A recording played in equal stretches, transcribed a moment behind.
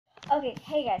Okay,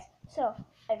 hey guys. So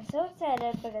I'm so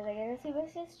excited because I get to see my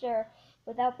sister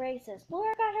without braces.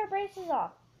 Laura got her braces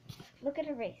off. Look at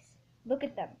her face. Look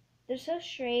at them. They're so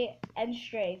straight and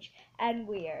strange and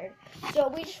weird. So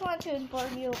we just want to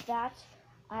inform you of that.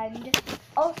 And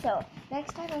also,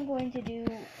 next time I'm going to do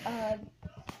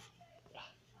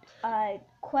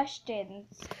questions.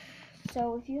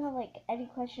 So if you have like any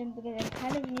questions, because I'm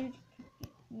kind of new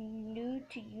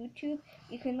to YouTube,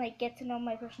 you can like get to know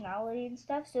my personality and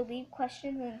stuff. So leave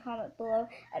questions in the comment below,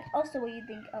 and also what you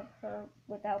think of her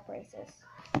without braces.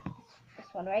 This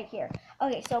one right here.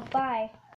 Okay, so bye.